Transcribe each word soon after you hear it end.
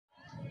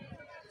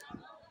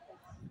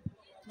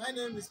My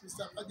name is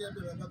Mr.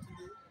 Fadiabe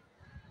Babatunde,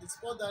 the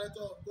sport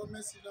director of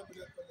Government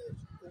College,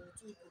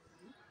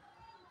 Ikorodu.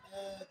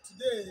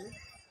 Today,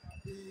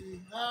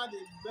 we had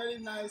a very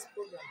nice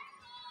program,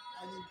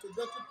 an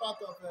introductory part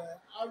of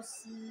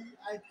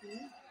RCIP,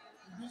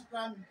 Reduce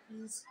Crime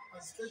Increase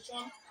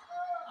Participation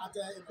at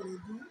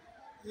Ikorodu,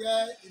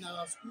 here in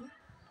our school.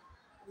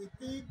 We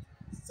picked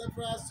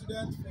several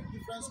students from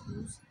different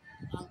schools,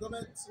 and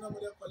Government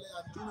College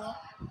and junior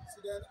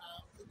students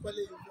are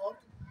equally involved.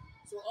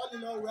 So all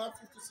in all, we have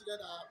 50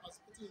 students that are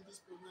participating in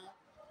this program.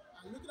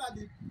 And looking at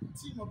the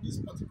theme of this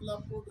particular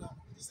program,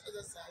 this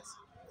exercise,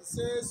 it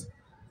says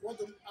we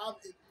want to have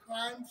a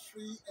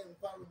crime-free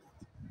environment.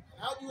 And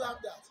how do you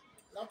have that?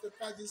 You have to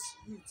catch this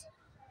youth,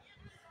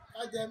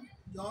 catch them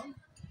young,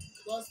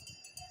 because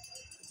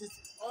it is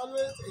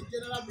always a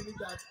general belief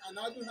that an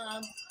idle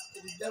hand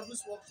is the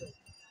devil's workshop.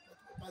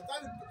 But by the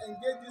time you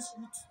engage this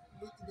youth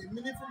in a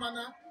meaningful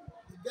manner,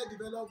 they get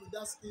developed with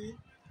that skill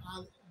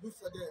and good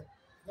for them.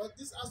 But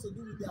this has to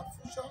do with their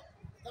future,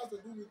 it has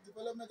to do with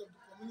development of the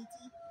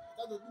community, it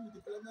has to do with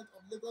development of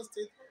Lagos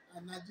State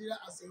and Nigeria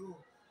as a whole,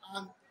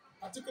 and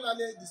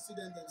particularly the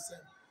students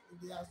themselves. If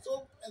they are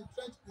so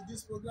entrenched with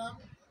this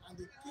program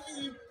and they kill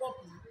it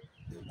properly,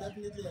 they will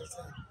definitely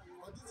excel.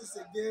 But this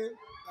is a game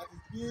that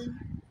is being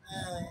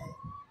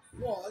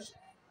watched,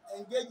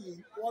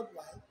 engaging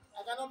worldwide.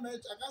 I can't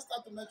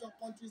start to mention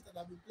countries that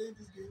have been playing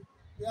this game,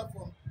 where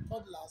from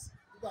toddlers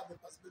people have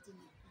been participating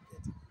in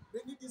cricket.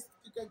 Bringing this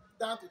cricket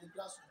down to the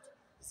grassroots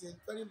is a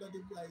very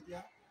laudable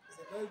idea. It's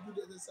a very good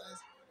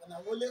exercise, and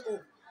I only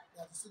hope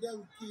that the students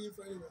will kill it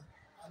very well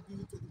and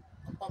give it to the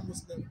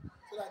uppermost level,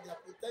 so that their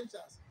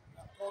potentials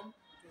can come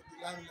to the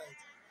limelight.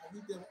 I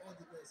wish them all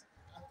the best.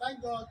 And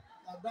thank God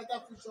that Better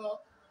Future,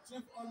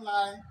 Trip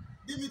Online,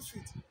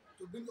 Dimitri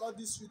to bring all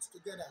these youths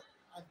together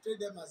and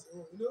train them as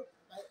a whole.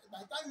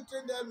 By the time you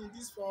train them in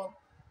this form,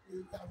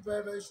 we are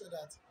very, very sure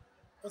that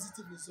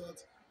positive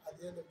results at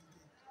the end of the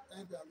day.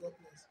 Thank you and God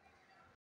bless.